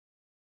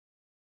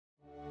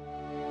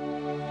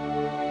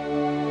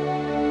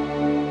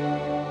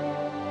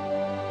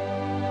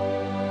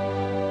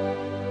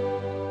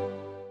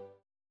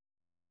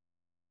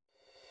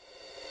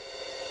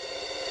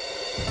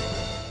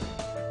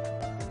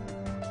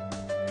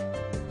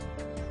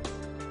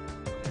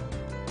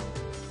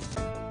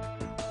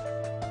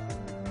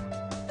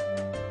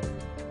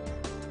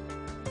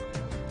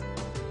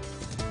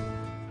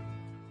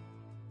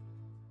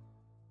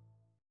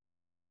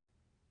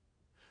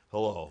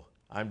Hello,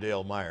 I'm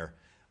Dale Meyer.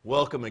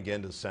 Welcome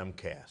again to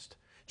Semcast.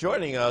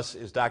 Joining us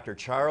is Dr.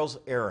 Charles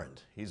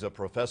Arendt. He's a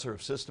professor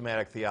of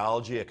systematic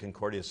theology at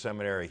Concordia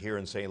Seminary here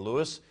in St.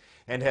 Louis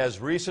and has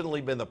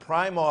recently been the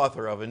prime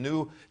author of a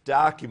new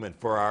document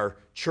for our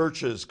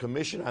church's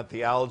Commission on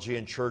Theology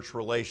and Church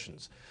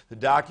Relations. The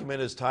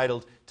document is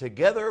titled,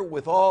 Together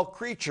with All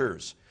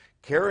Creatures,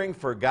 Caring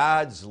for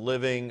God's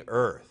Living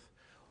Earth.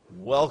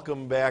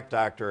 Welcome back,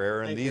 Dr.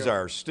 Arendt. These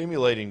are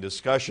stimulating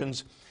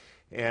discussions.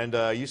 And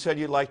you said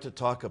you'd like to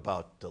talk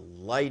about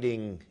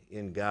delighting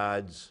in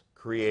God's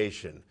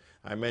creation.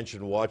 I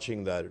mentioned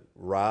watching that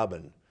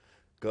robin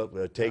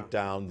take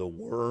down the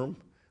worm.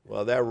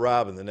 Well, that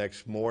robin the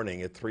next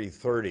morning at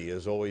 3:30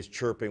 is always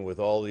chirping with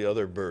all the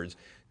other birds.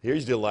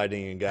 He's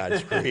delighting in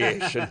God's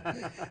creation.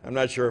 I'm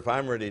not sure if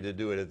I'm ready to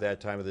do it at that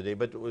time of the day,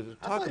 but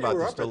talk about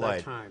this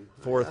delight.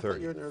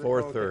 4:30.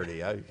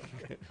 4:30.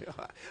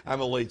 I'm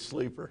a late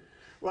sleeper.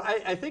 Well,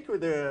 I think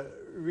the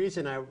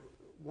reason I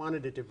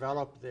wanted to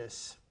develop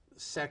this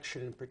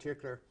section in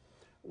particular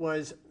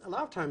was a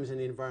lot of times in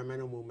the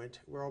environmental movement,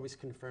 we're always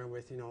confronted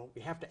with, we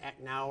have to act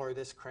now or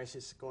this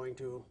crisis is going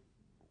to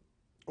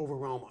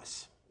overwhelm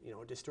us,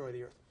 destroy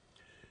the earth.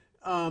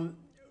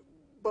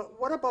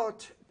 But what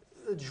about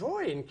the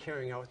joy in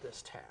carrying out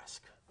this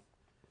task?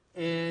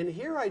 And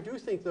here I do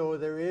think, though,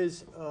 there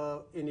is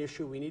an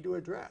issue we need to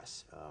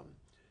address.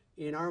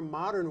 In our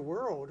modern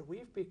world,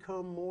 we've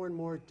become more and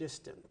more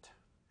distant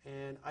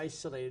and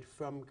isolated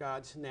from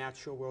God's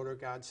natural world or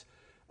God's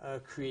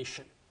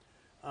creation.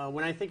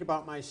 When I think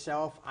about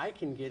myself, I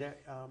can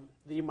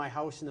leave my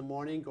house in the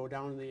morning, go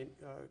down to the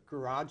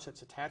garage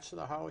that's attached to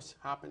the house,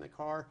 hop in the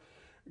car,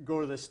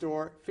 go to the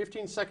store.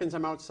 15 seconds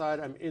I'm outside,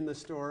 I'm in the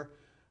store.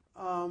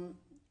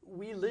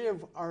 We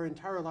live our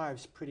entire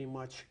lives pretty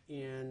much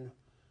in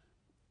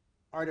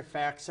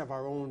artifacts of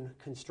our own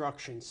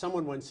construction.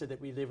 Someone once said that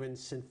we live in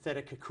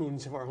synthetic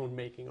cocoons of our own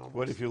making almost.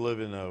 What if you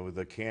live in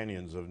the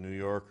canyons of New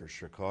York or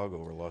Chicago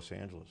or Los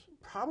Angeles?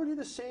 Probably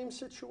the same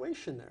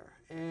situation there.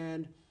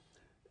 And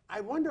I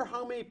wonder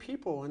how many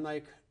people, and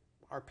like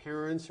our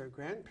parents or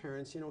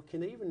grandparents, can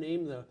they even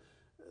name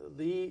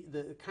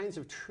the kinds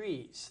of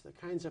trees, the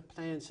kinds of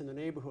plants in the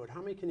neighborhood?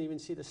 How many can even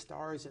see the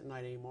stars at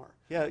night anymore?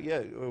 Yeah.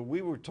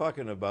 We were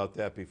talking about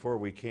that before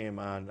we came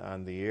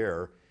on the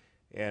air.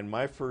 And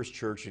my first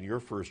church and your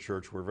first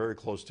church were very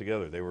close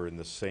together. They were in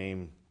the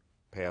same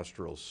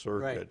pastoral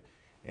circuit.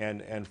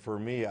 Right. And for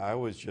me, I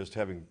was just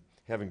having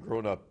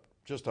grown up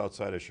just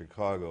outside of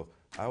Chicago,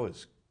 I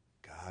was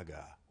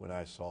gaga when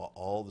I saw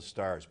all the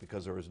stars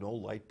because there was no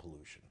light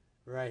pollution.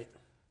 Right.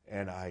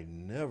 And I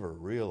never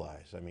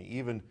realized,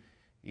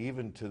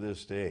 even to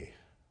this day,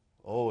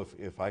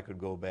 if I could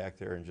go back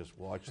there and just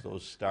watch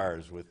those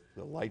stars with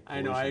the light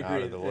pollution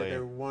out of the way.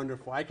 They're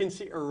wonderful. I can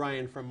see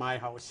Orion from my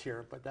house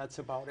here, but that's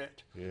about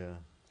it. Yeah.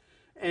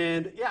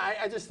 And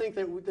I just think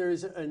that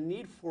there's a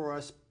need for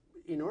us,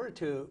 in order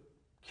to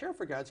care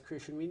for God's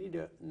creation, we need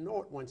to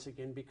know it once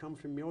again, become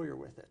familiar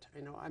with it.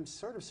 I'm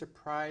sort of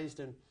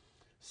surprised and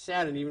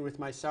saddened, even with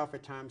myself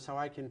at times, how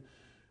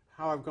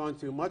I've gone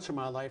through much of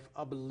my life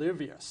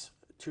oblivious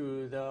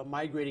to the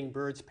migrating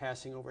birds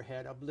passing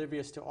overhead,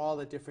 oblivious to all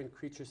the different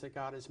creatures that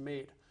God has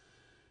made.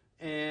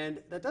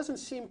 And that doesn't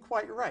seem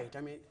quite right.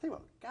 Think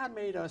about it. God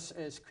made us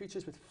as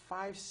creatures with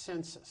 5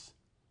 senses.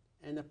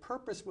 And the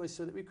purpose was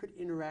so that we could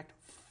interact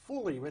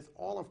fully with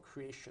all of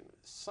creation.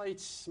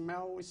 Sights,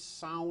 smells,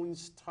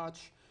 sounds,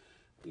 touch,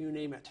 you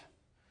name it.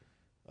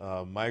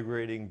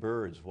 Migrating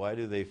birds, why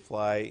do they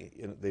fly?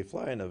 They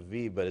fly in a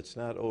V, but it's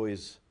not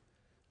always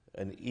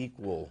an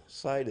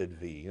equal-sided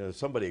V.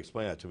 Somebody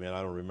explained that to me, and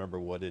I don't remember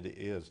what it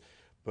is.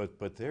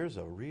 But there's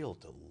a real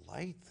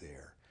delight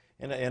there,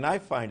 and I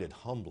find it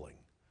humbling.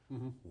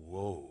 Mm-hmm.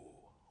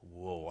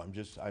 Whoa! I'm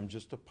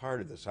just a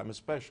part of this. I'm a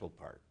special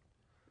part.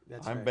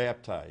 I'm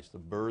baptized. The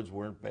birds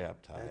weren't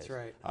baptized. That's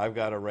right. I've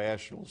got a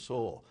rational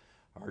soul.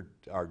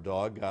 Our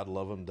dog, God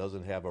love him,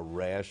 doesn't have a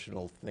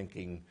rational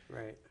thinking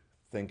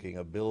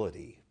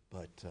ability.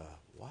 But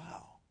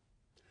wow.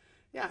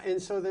 Yeah,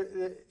 and so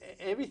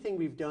everything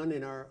we've done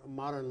in our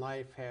modern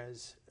life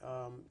has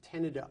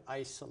tended to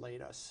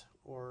isolate us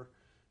or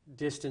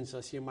distance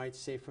us, you might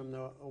say, from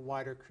the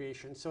wider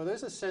creation. So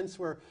there's a sense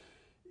where,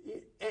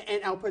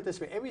 and I'll put it this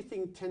way,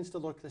 everything tends to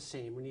look the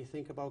same when you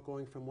think about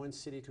going from one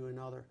city to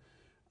another.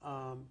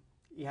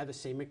 You have the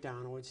same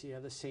McDonald's, you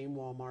have the same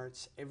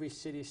Walmarts. Every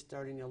city is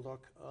starting to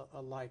look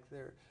alike.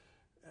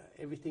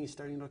 Everything is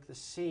starting to look the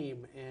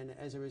same, and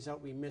as a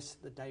result, we miss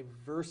the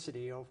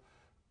diversity of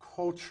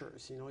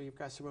cultures. You've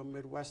got some of the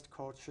Midwest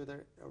culture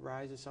that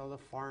arises out of the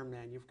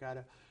farmland. You've got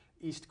a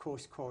East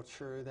Coast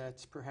culture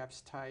that's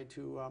perhaps tied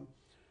to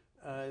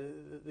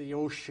the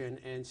ocean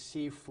and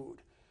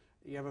seafood.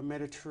 You have a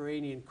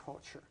Mediterranean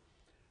culture.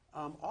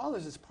 All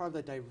this is part of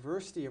the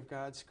diversity of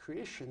God's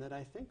creation that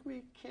I think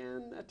we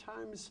can at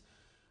times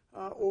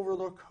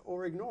overlook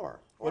or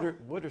ignore.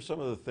 What are some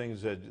of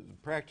the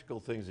practical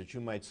things that you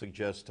might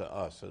suggest to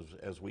us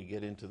as we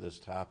get into this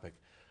topic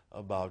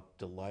about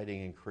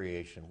delighting in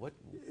creation?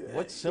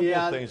 What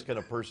simple things can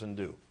a person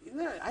do?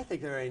 I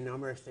think there are a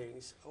number of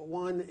things.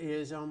 One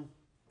is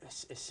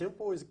as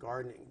simple as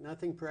gardening.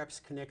 Nothing perhaps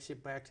connects you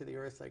back to the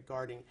earth like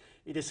gardening.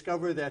 You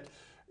discover that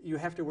you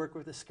have to work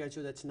with a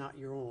schedule that's not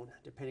your own,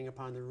 depending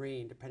upon the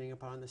rain, depending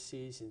upon the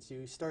seasons.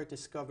 You start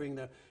discovering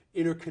the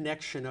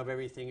interconnection of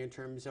everything in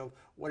terms of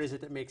what is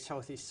it that makes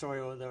healthy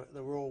soil,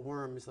 the role of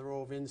worms, the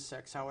role of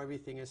insects, how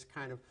everything is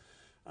kind of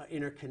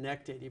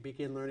interconnected. You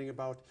begin learning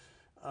about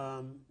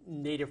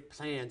native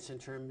plants in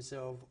terms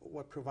of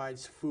what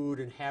provides food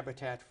and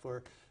habitat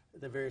for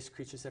the various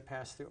creatures that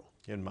pass through.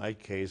 In my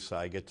case,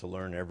 I get to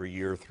learn every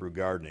year through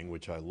gardening,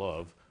 which I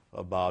love,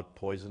 about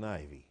poison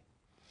ivy.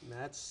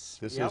 This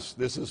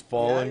is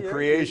fallen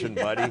creation,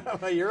 buddy.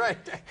 Well, you're right.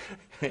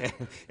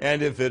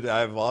 And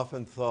I've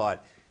often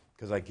thought,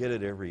 because I get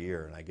it every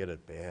year and I get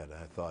it bad,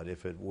 I thought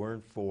if it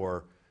weren't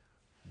for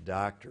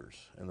doctors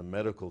and the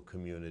medical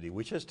community,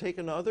 which has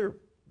taken other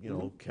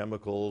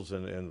chemicals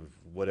and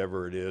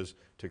whatever it is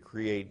to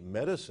create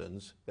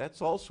medicines,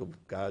 that's also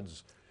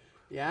God's.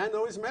 Yeah, and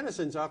those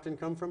medicines often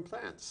come from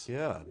plants.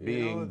 Yeah,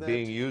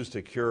 being used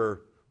to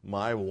cure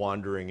my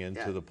wandering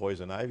into the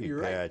poison ivy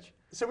patch. Right.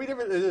 So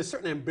there's a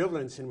certain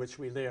ambivalence in which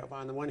we live.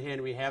 On the one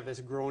hand, we have this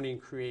groaning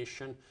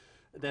creation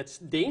that's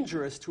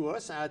dangerous to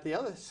us. At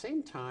the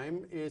same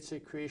time, it's a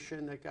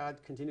creation that God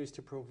continues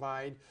to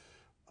provide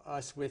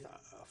us with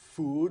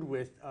food,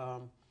 with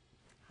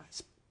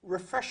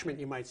refreshment,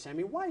 you might say. I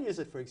mean, why is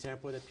it, for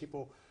example, that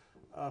people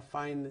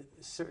find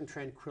certain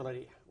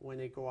tranquility when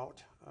they go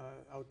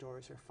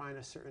outdoors, or find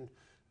a certain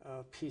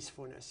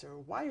peacefulness? Or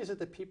why is it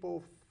that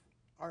people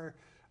are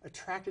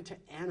attracted to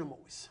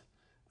animals?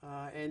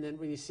 And then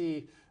when you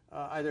see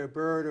either a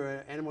bird or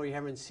an animal you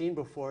haven't seen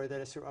before, that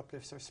it sort of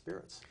uplifts our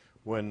spirits.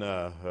 When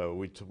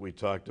we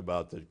talked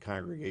about the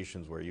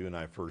congregations where you and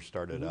I first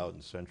started out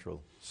in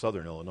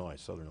southern Illinois,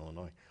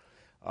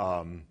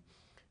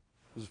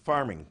 it was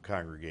farming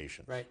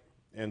congregations. Right.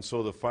 And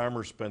so the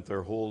farmers spent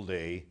their whole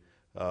day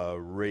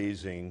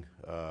raising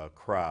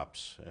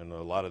crops, and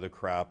a lot of the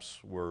crops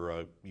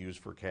were used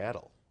for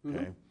cattle.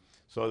 Okay,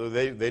 so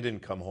they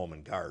didn't come home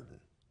and garden.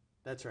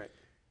 That's right.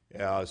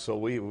 Yeah, so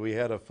we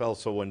had a fellow.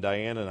 So when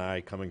Diane and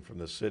I, coming from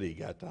the city,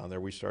 got down there,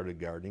 we started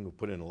gardening. We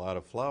put in a lot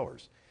of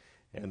flowers,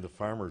 and the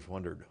farmers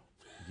wondered,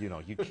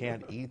 you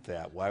can't eat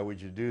that. Why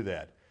would you do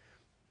that?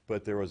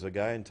 But there was a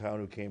guy in town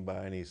who came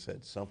by and he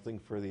said, something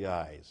for the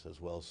eyes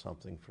as well as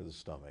something for the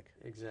stomach.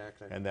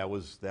 Exactly. And that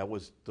was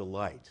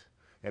delight.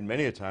 And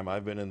many a time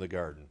I've been in the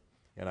garden,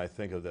 and I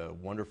think of the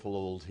wonderful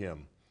old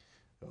hymn,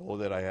 "Oh,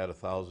 that I had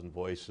 1,000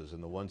 voices."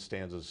 And the one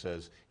stanza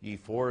says, "Ye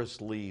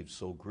forest leaves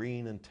so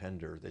green and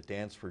tender, that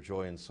dance for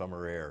joy in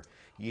summer air.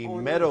 Ye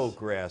meadow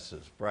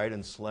grasses, bright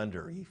and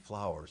slender, ye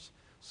flowers,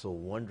 so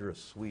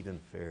wondrous sweet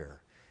and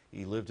fair.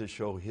 Ye live to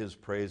show his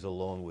praise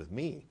alone. With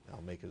me,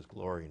 I'll make his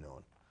glory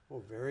known." Oh,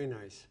 very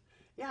nice.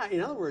 Yeah,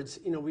 in other words,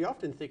 we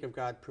often think of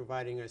God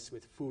providing us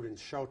with food and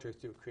shelter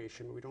through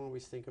creation, but we don't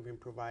always think of him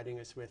providing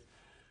us with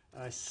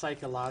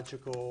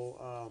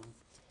psychological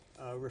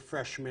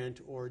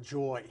refreshment or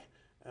joy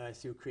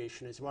through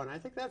creation as well. And I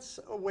think that's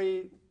a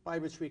way by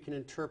which we can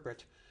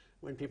interpret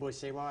when people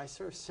say, well, I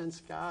sort of sense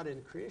God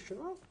in creation.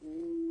 Well,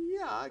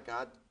 yeah,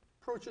 God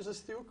approaches us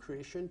through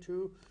creation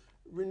to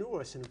renew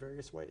us in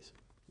various ways.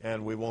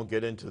 And we won't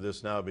get into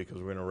this now because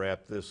we're going to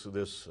wrap this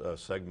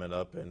segment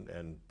up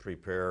and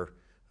prepare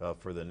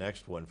for the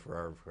next one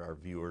for our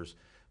viewers.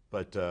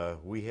 But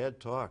we had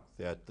talked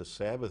that the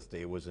Sabbath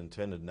day was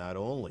intended not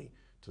only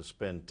to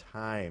spend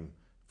time,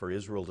 for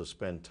Israel to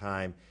spend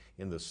time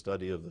in the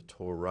study of the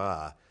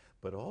Torah,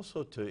 but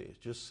also to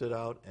just sit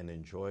out and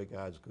enjoy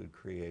God's good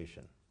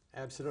creation.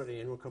 Absolutely,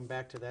 and we'll come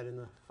back to that in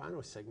the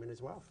final segment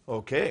as well.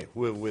 Okay,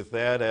 with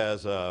that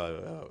as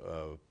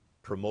a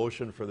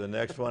promotion for the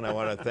next one, I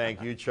want to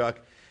thank you,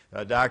 Chuck.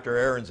 Dr.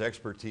 Aaron's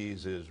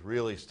expertise is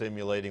really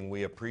stimulating.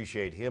 We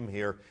appreciate him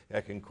here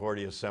at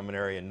Concordia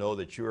Seminary and know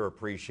that you're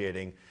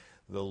appreciating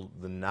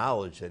the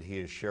knowledge that he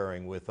is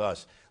sharing with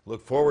us.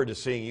 Look forward to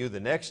seeing you the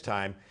next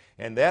time,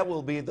 and that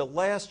will be the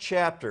last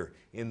chapter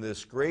in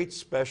this great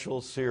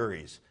special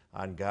series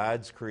on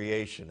God's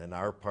creation and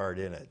our part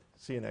in it.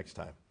 See you next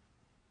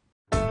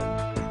time.